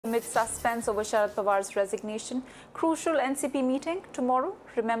amid suspense over Sharad Pawar's resignation. Crucial NCP meeting tomorrow.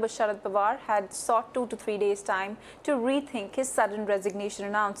 Remember, Sharad Pawar had sought 2 to 3 days' time to rethink his sudden resignation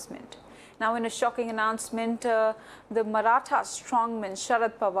announcement. Now, in a shocking announcement, the Maratha strongman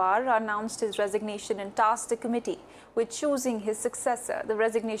Sharad Pawar announced his resignation and tasked a committee with choosing his successor. The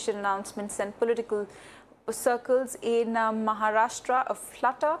resignation announcement sent political circles in Maharastra a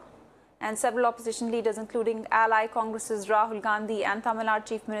flutter, and several opposition leaders, including ally Congress's Rahul Gandhi and Tamil Nadu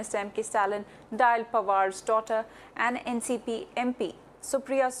Chief Minister M.K. Stalin, dialed Pawar's daughter and NCP MP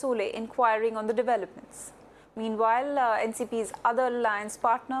Supriya Sule, inquiring on the developments. Meanwhile, NCP's other alliance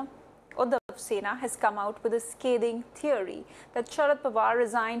partner, Uddhav Sena, has come out with a scathing theory that Sharad Pawar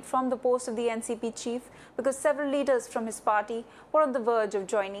resigned from the post of the NCP chief because several leaders from his party were on the verge of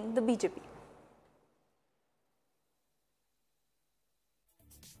joining the BJP.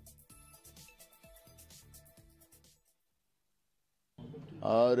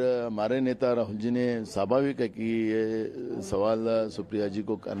 और हमारे नेता राहुल जी ने स्वाभाविक है कि ये सवाल सुप्रिया जी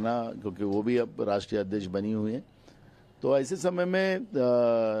को करना, क्योंकि वो भी अब राष्ट्रीय अध्यक्ष बनी हुई हैं। तो ऐसे समय में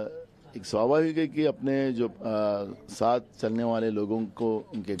एक स्वाभाविक है कि अपने जो साथ चलने वाले लोगों को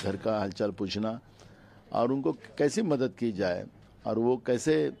उनके घर का हालचाल पूछना और उनको कैसे मदद की जाए और वो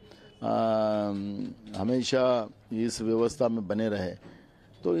कैसे हमेशा इस व्यवस्था में बने रहे।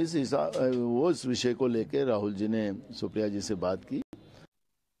 तो इस विषय को लेकर राहुल जी ने सुप्रिया जी से बात की।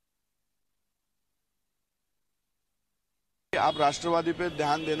 आप राष्ट्रवादी पे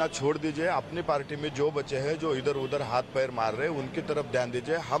ध्यान देना छोड़ दीजिए, अपनी पार्टी में जो बचे हैं जो इधर उधर हाथ पैर मार रहे हैं उनकी तरफ ध्यान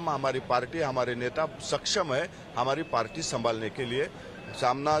दीजिए। हमारी पार्टी, हमारे नेता सक्षम है हमारी पार्टी संभालने के लिए।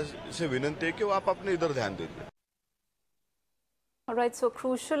 सामना से विनती है कि वो आप अपने इधर ध्यान दीजिए। All right, so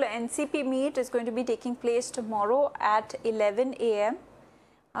crucial NCP meet is going to be taking place tomorrow at 11 a.m.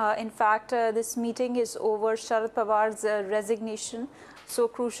 In fact, this meeting is over Sharad Pawar's resignation. So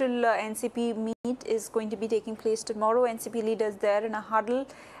crucial NCP meet is going to be taking place tomorrow. NCP leaders there in a huddle.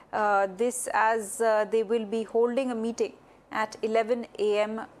 This as they will be holding a meeting at 11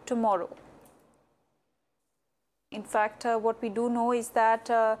 a.m. tomorrow. In fact, what we do know is that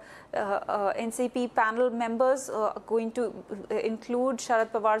NCP panel members are going to include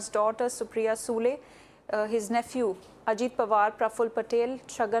Sharad Pawar's daughter Supriya Sule, his nephew Ajit Pawar, Praful Patel,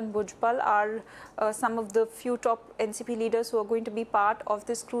 Chhagan Bhujbal are some of the few top NCP leaders who are going to be part of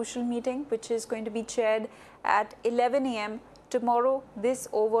this crucial meeting, which is going to be chaired at 11 a.m. tomorrow. This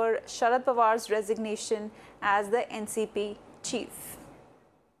over Sharad Pawar's resignation as the NCP chief.